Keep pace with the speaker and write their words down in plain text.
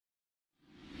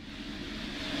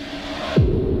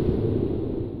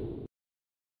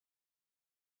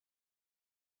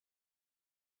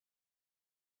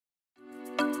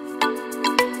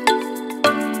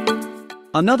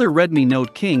Another Redmi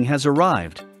Note King has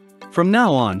arrived. From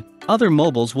now on, other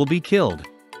mobiles will be killed.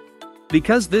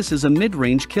 Because this is a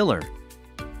mid-range killer.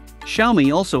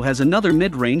 Xiaomi also has another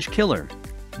mid-range killer.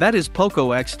 That is Poco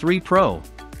X3 Pro.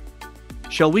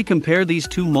 Shall we compare these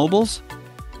two mobiles?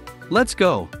 Let's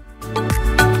go.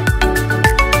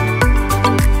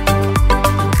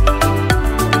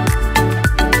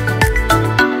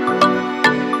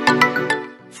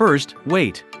 First,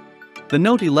 weight. The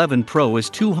Note 11 Pro is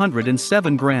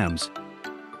 207 grams.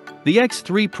 The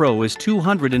X3 Pro is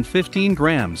 215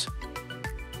 grams.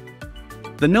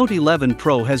 The Note 11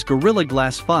 Pro has Gorilla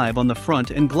Glass 5 on the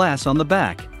front and glass on the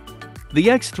back. The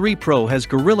X3 Pro has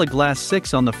Gorilla Glass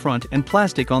 6 on the front and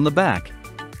plastic on the back.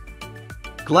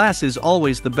 Glass is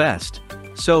always the best,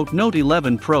 so Note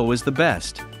 11 Pro is the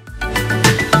best.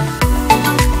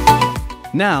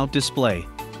 Now, display.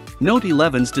 Note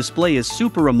 11's display is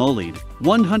Super AMOLED,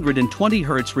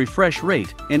 120Hz refresh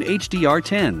rate, and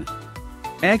HDR10.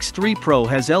 X3 Pro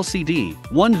has LCD,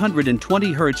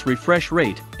 120Hz refresh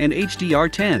rate, and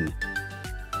HDR10.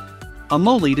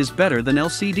 AMOLED is better than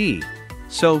LCD.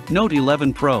 So, Note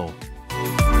 11 Pro.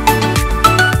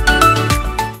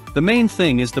 The main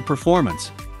thing is the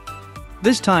performance.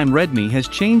 This time Redmi has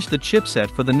changed the chipset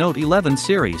for the Note 11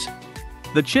 series.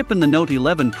 The chip in the Note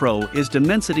 11 Pro is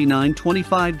Dimensity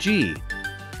 925G.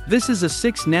 This is a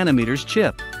 6nm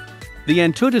chip. The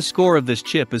Antutu score of this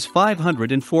chip is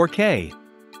 504K.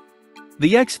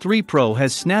 The X3 Pro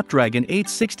has Snapdragon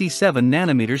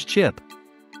 867nm chip.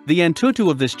 The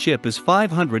Antutu of this chip is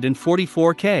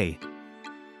 544K.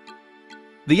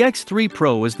 The X3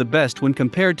 Pro is the best when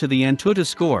compared to the Antutu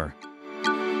score.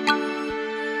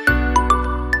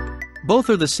 Both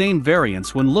are the same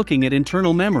variants when looking at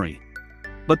internal memory.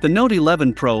 But the Note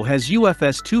 11 Pro has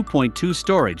UFS 2.2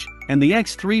 storage, and the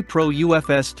X3 Pro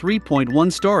UFS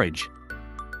 3.1 storage.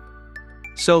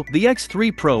 So, the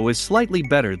X3 Pro is slightly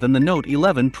better than the Note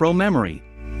 11 Pro memory.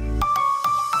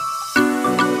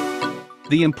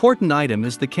 The important item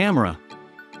is the camera.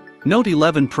 Note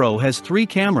 11 Pro has 3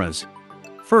 cameras.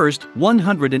 First,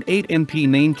 108MP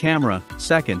main camera,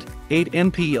 second,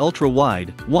 8MP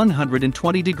ultra-wide,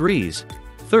 120 degrees.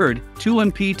 Third,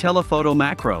 2MP telephoto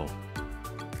macro.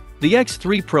 The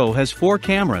X3 Pro has 4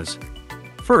 cameras.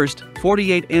 First,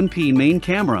 48MP main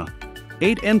camera,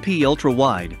 8MP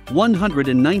ultra-wide,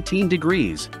 119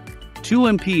 degrees,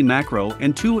 2MP macro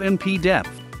and 2MP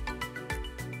depth.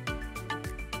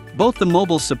 Both the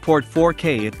mobiles support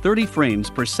 4K at 30 frames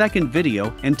per second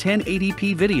video and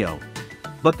 1080p video.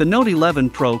 But the Note 11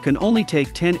 Pro can only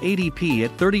take 1080p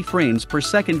at 30 frames per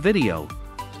second video.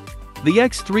 The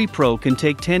X3 Pro can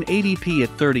take 1080p at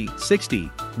 30, 60,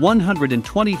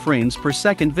 120 frames per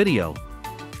second video.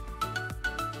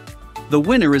 The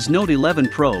winner is Note 11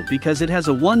 Pro because it has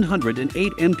a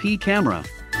 108MP camera.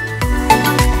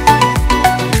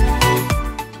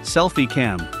 Selfie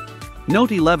cam.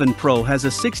 Note 11 Pro has a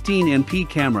 16MP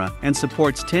camera and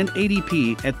supports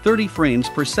 1080p at 30 frames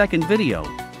per second video.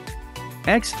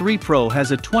 X3 Pro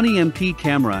has a 20MP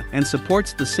camera and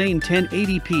supports the same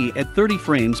 1080p at 30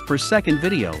 frames per second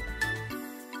video.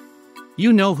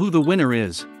 You know who the winner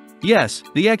is. Yes,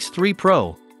 the X3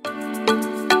 Pro.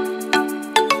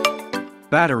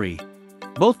 Battery.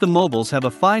 Both the mobiles have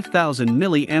a 5000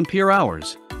 mAh.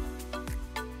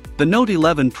 The Note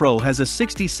 11 Pro has a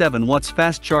 67 watts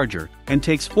fast charger and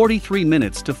takes 43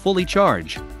 minutes to fully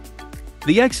charge.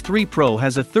 The X3 Pro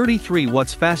has a 33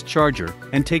 watts fast charger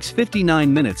and takes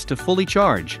 59 minutes to fully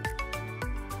charge.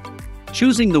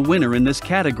 Choosing the winner in this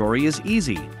category is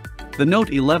easy. The Note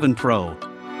 11 Pro.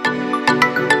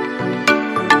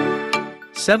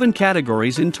 7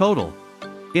 categories in total.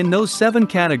 In those 7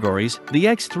 categories, the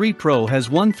X3 Pro has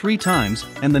won 3 times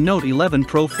and the Note 11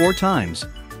 Pro 4 times.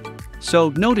 So,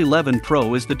 Note 11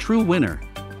 Pro is the true winner.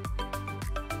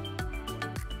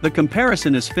 The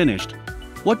comparison is finished.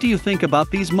 What do you think about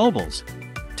these mobiles?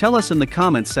 Tell us in the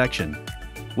comments section.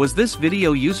 Was this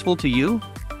video useful to you?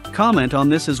 Comment on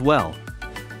this as well.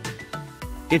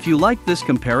 If you liked this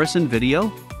comparison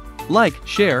video, like,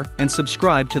 share, and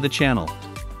subscribe to the channel.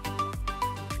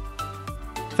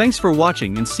 Thanks for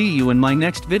watching and see you in my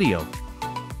next video.